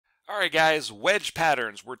All right, guys, wedge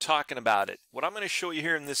patterns, we're talking about it. What I'm going to show you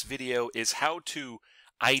here in this video is how to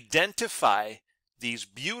identify these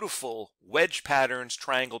beautiful wedge patterns,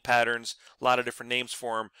 triangle patterns, a lot of different names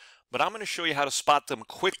for them, but I'm going to show you how to spot them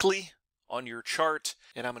quickly on your chart,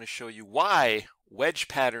 and I'm going to show you why wedge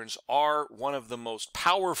patterns are one of the most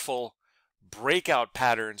powerful breakout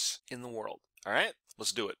patterns in the world. All right,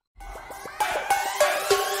 let's do it.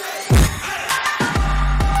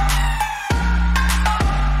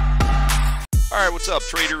 Alright, what's up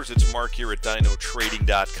traders? It's Mark here at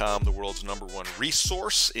DinoTrading.com, the world's #1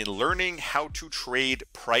 resource in learning how to trade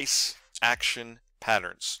price action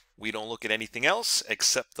patterns. We don't look at anything else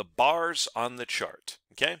except the bars on the chart,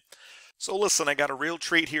 okay? So listen, I got a real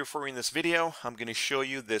treat here for you in this video. I'm going to show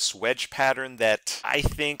you this wedge pattern that I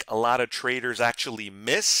think a lot of traders actually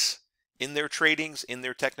miss in their tradings, in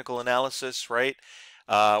their technical analysis, right?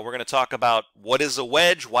 We're going to talk about what is a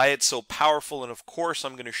wedge, why it's so powerful, and of course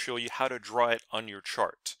I'm going to show you how to draw it on your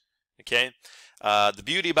chart. Okay? The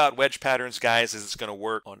beauty about wedge patterns, guys, is it's going to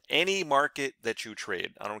work on any market that you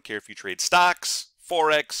trade. I don't care if you trade stocks,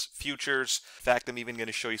 Forex, futures. In fact, I'm even going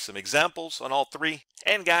to show you some examples on all three.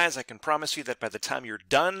 And guys, I can promise you that by the time you're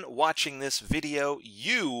done watching this video,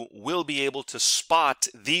 you will be able to spot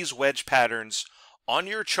these wedge patterns on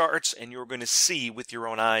your charts, and you're going to see with your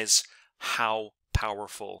own eyes how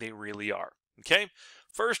powerful they really are. Okay,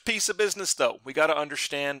 first piece of business though, we got to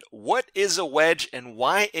understand what is a wedge and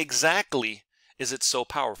why exactly is it so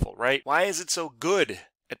powerful, right? Why is it so good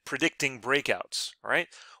at predicting breakouts? All right,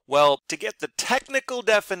 well, to get the technical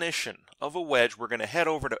definition of a wedge, we're going to head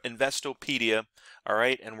over to Investopedia, all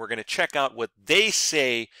right, and we're going to check out what they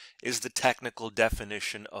say is the technical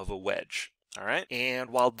definition of a wedge. All right, and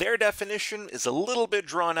while their definition is a little bit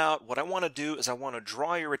drawn out, what I want to do is I want to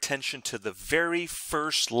draw your attention to the very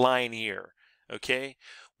first line here, okay,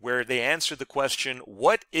 where they answer the question,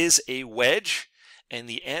 what is a wedge? And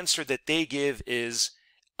the answer that they give is,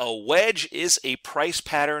 a wedge is a price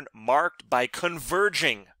pattern marked by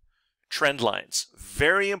converging trend lines.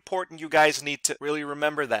 Very important, you guys need to really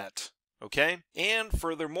remember that. Okay, and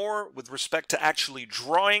furthermore, with respect to actually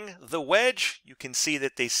drawing the wedge, you can see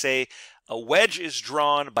that they say a wedge is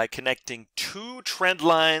drawn by connecting two trend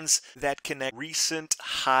lines that connect recent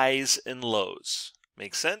highs and lows.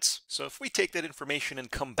 Make sense? So if we take that information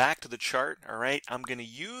and come back to the chart, all right, I'm going to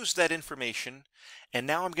use that information, and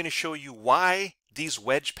now I'm going to show you why these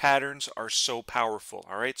wedge patterns are so powerful.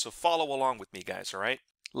 All right, so follow along with me, guys. All right,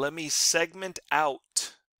 let me segment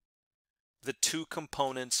out the two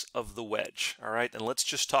components of the wedge, all right? And let's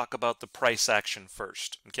just talk about the price action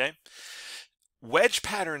first, okay? Wedge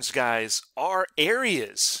patterns, guys, are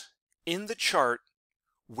areas in the chart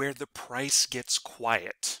where the price gets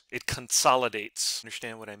quiet. It consolidates.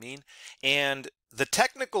 Understand what I mean? And the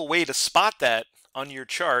technical way to spot that on your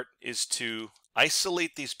chart is to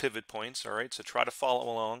isolate these pivot points, all right? So try to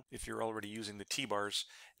follow along if you're already using the T-bars.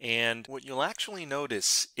 And what you'll actually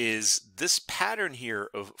notice is this pattern here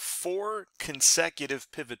of 4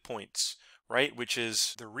 consecutive pivot points, right? Which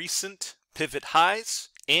is the recent pivot highs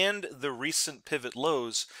and the recent pivot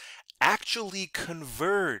lows actually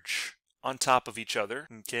converge on top of each other,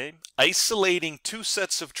 okay? Isolating two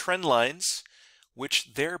sets of trend lines,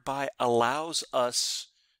 which thereby allows us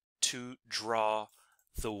to draw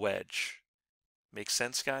the wedge. Make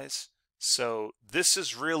sense, guys? So this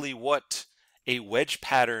is really what a wedge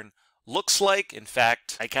pattern looks like. In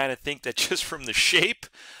fact, I kind of think that just from the shape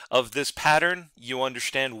of this pattern, you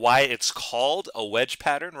understand why it's called a wedge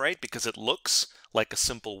pattern, right? Because it looks like a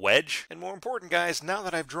simple wedge. And more important, guys, now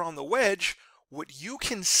that I've drawn the wedge, what you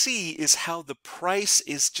can see is how the price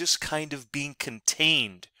is just kind of being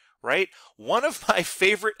contained, right? One of my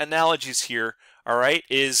favorite analogies here, all right,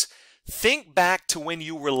 is think back to when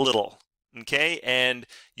you were little, okay? And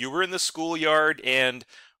you were in the schoolyard and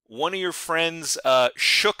one of your friends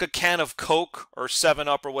shook a can of Coke or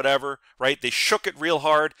 7-Up or whatever, right? They shook it real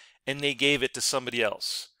hard and they gave it to somebody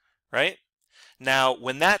else, right? Now,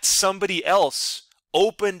 when that somebody else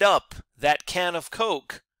opened up that can of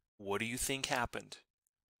Coke, what do you think happened,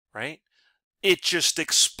 right? It just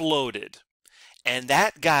exploded. And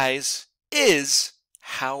that, guys, is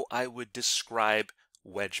how I would describe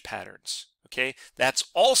wedge patterns. Okay, that's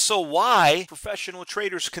also why professional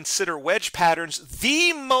traders consider wedge patterns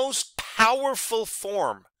the most powerful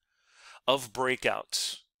form of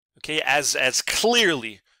breakouts. Okay, as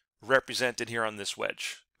clearly represented here on this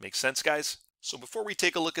wedge. Make sense, guys? So before we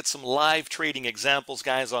take a look at some live trading examples,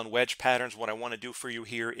 guys, on wedge patterns, what I want to do for you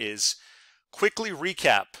here is quickly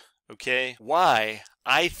recap, okay, why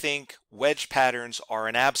I think wedge patterns are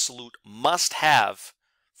an absolute must-have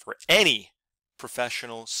for any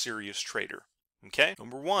professional, serious trader. Okay,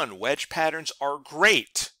 number one, wedge patterns are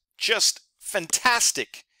great, just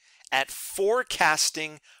fantastic at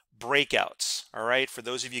forecasting breakouts. All right, for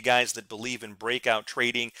those of you guys that believe in breakout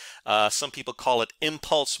trading, some people call it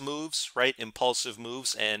impulse moves, right? Impulsive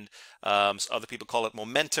moves, and other people call it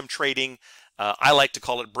momentum trading. I like to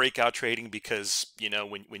call it breakout trading because, you know,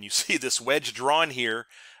 when you see this wedge drawn here,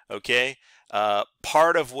 okay,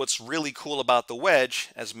 part of what's really cool about the wedge,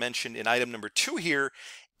 as mentioned in item number 2 here,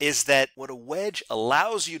 is that what a wedge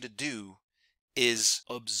allows you to do is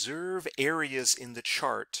observe areas in the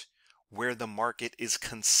chart where the market is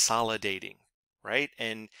consolidating, right?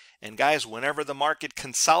 And guys, whenever the market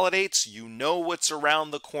consolidates, you know what's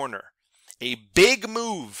around the corner. A big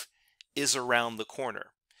move is around the corner.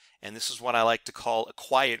 And this is what I like to call a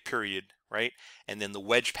quiet period, right? And then the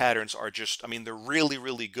wedge patterns are just, I mean, they're really,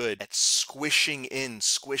 really good at squishing in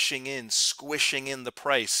the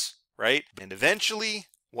price, right? And eventually,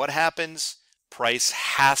 what happens? Price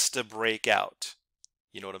has to break out.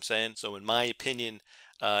 You know what I'm saying? So in my opinion,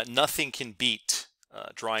 nothing can beat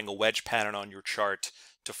drawing a wedge pattern on your chart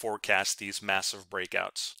to forecast these massive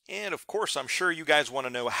breakouts. And of course, I'm sure you guys want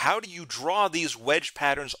to know, how do you draw these wedge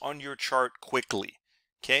patterns on your chart quickly?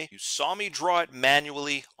 Okay, you saw me draw it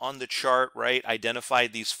manually on the chart, right? Identify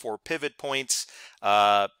these 4 pivot points,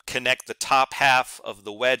 connect the top half of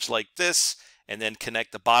the wedge like this, and then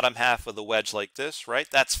connect the bottom half of the wedge like this, right?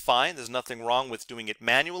 That's fine. There's nothing wrong with doing it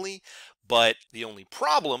manually, but the only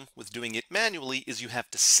problem with doing it manually is you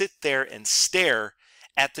have to sit there and stare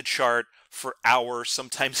at the chart for hours,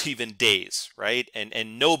 sometimes even days, right?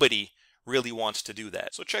 And nobody really wants to do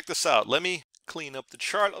that. So check this out. Let me clean up the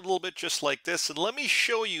chart a little bit just like this, and let me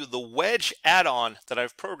show you the wedge add-on that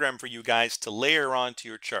I've programmed for you guys to layer onto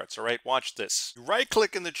your charts. All right, watch this. You right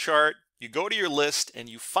click in the chart, you go to your list, and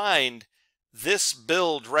you find this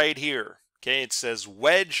build right here. Okay, it says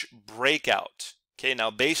wedge breakout. Okay,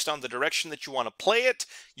 now based on the direction that you want to play it,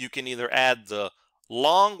 you can either add the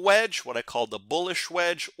long wedge, what I call the bullish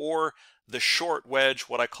wedge, or the short wedge,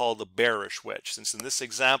 what I call the bearish wedge. Since in this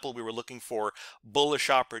example we were looking for bullish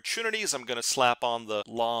opportunities, I'm going to slap on the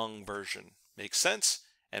long version. Makes sense?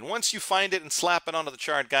 And once you find it and slap it onto the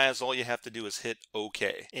chart, guys, all you have to do is hit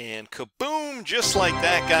OK. And kaboom, just like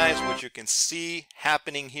that, guys, what you can see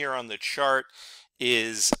happening here on the chart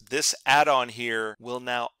is this add-on here will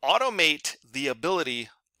now automate the ability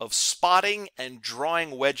of spotting and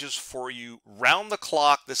drawing wedges for you round the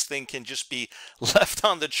clock. This thing can just be left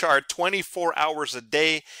on the chart 24 hours a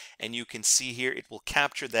day, and you can see here it will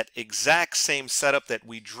capture that exact same setup that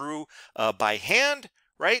we drew by hand,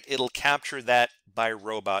 right? It'll capture that by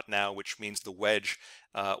robot now, which means the wedge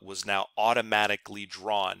was now automatically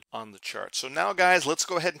drawn on the chart. So now, guys, let's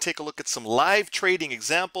go ahead and take a look at some live trading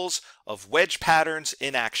examples of wedge patterns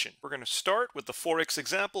in action. We're going to start with the Forex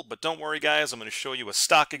example, but don't worry, guys, I'm going to show you a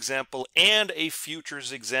stock example and a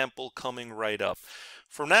futures example coming right up.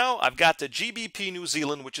 For now, I've got the GBP New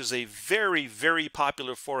Zealand, which is a very, very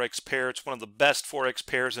popular Forex pair. It's one of the best Forex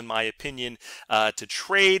pairs, in my opinion, to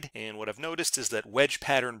trade. And what I've noticed is that wedge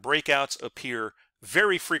pattern breakouts appear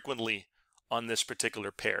very frequently on this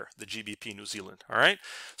particular pair, the GBP New Zealand. All right.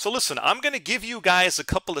 So listen, I'm going to give you guys a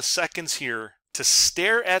couple of seconds here to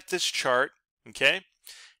stare at this chart, okay?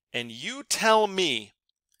 And you tell me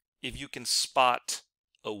if you can spot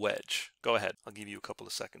a wedge. Go ahead. I'll give you a couple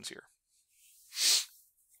of seconds here.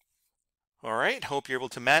 All right. Hope you're able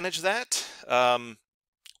to manage that.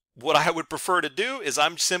 What I would prefer to do is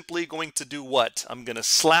I'm simply going to do what? I'm going to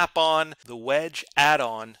slap on the wedge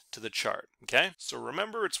add-on to the chart, okay? So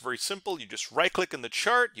remember, it's very simple. You just right-click in the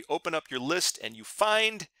chart, you open up your list, and you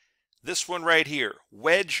find this one right here,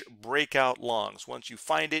 wedge breakout longs. Once you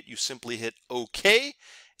find it, you simply hit OK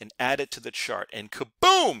and add it to the chart. And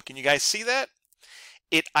kaboom! Can you guys see that?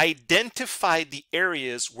 It identified the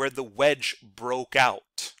areas where the wedge broke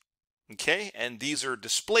out. Okay, and these are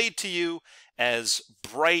displayed to you as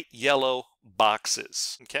bright yellow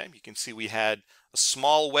boxes. Okay, you can see we had a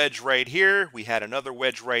small wedge right here, we had another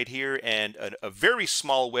wedge right here, and a very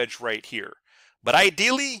small wedge right here. But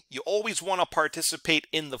ideally, you always want to participate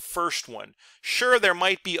in the first one. Sure, there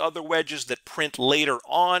might be other wedges that print later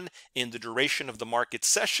on in the duration of the market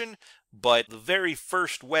session, but the very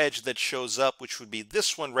first wedge that shows up, which would be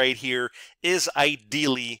this one right here, is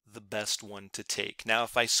ideally the best one to take. Now,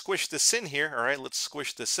 if I squish this in here, all right, let's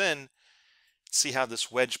squish this in, see how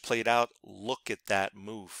this wedge played out. Look at that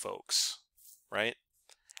move, folks, right?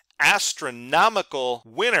 Astronomical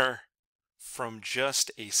winner from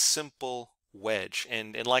just a simple wedge.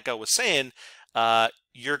 And like I was saying,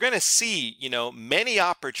 you're going to see, you know, many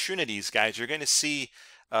opportunities, guys. You're going to see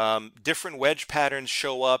Different wedge patterns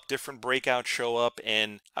show up, different breakouts show up,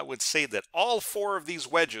 and I would say that all 4 of these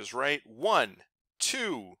wedges, right? 1,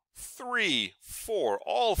 2, 3, 4,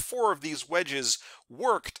 all 4 of these wedges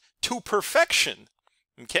worked to perfection,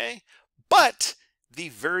 okay? But the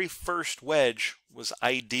very first wedge was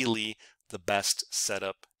ideally the best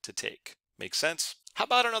setup to take. Make sense? How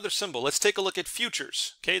about another symbol? Let's take a look at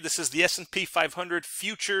futures. Okay, this is the S&P 500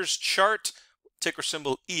 futures chart, ticker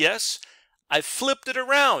symbol ES. I flipped it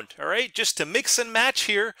around, all right, just to mix and match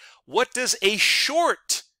here. What does a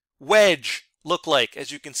short wedge look like?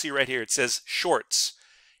 As you can see right here, it says shorts.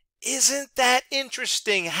 Isn't that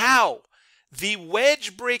interesting how the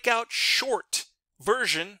wedge breakout short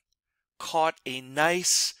version caught a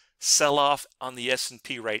nice sell-off on the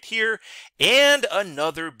S&P right here, and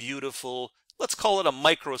another beautiful, let's call it a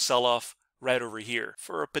micro sell-off right over here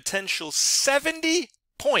for a potential 70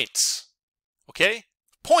 points. Okay?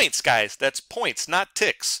 Points, guys. That's points, not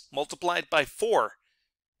ticks. Multiplied by 4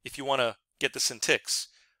 if you want to get this in ticks.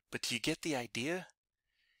 But do you get the idea?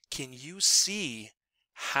 Can you see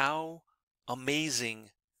how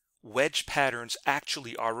amazing wedge patterns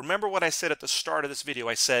actually are? Remember what I said at the start of this video.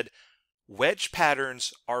 I said wedge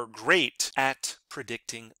patterns are great at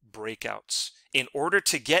predicting breakouts. In order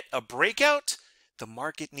to get a breakout, the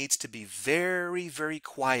market needs to be very, very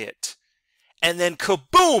quiet. And then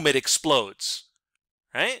kaboom, it explodes.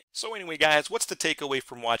 Right? So anyway, guys, what's the takeaway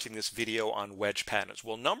from watching this video on wedge patterns?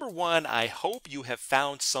 Well, number one, I hope you have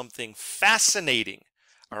found something fascinating.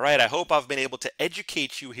 All right, I hope I've been able to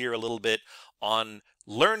educate you here a little bit on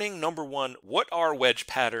learning, number one, what are wedge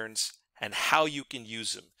patterns and how you can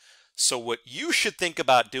use them. So what you should think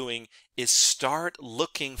about doing is start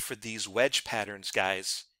looking for these wedge patterns,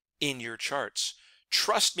 guys, in your charts.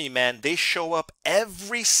 Trust me, man, they show up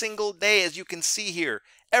every single day, as you can see here.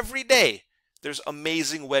 Every day, there's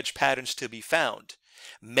amazing wedge patterns to be found.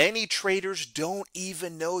 Many traders don't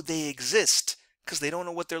even know they exist because they don't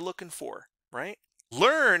know what they're looking for, right?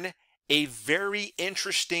 Learn a very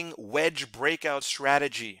interesting wedge breakout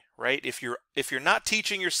strategy, right? If you're not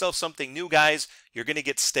teaching yourself something new, guys, you're going to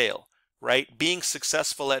get stale, right? Being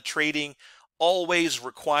successful at trading always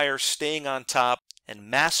requires staying on top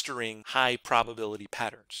and mastering high probability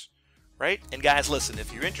patterns, right? And guys, listen,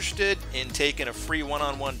 if you're interested in taking a free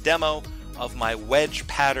one-on-one demo of my wedge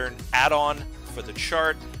pattern add-on for the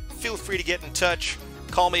chart, feel free to get in touch.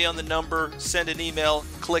 Call me on the number, send an email,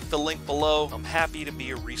 click the link below. I'm happy to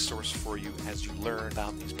be a resource for you as you learn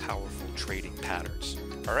about these powerful trading patterns.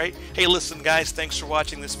 All right? Hey, listen, guys, thanks for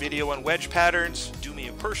watching this video on wedge patterns. Do me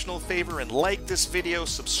a personal favor and like this video,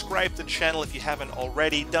 subscribe to the channel if you haven't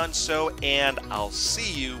already done so, and I'll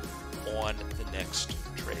see you on the next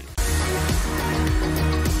trade.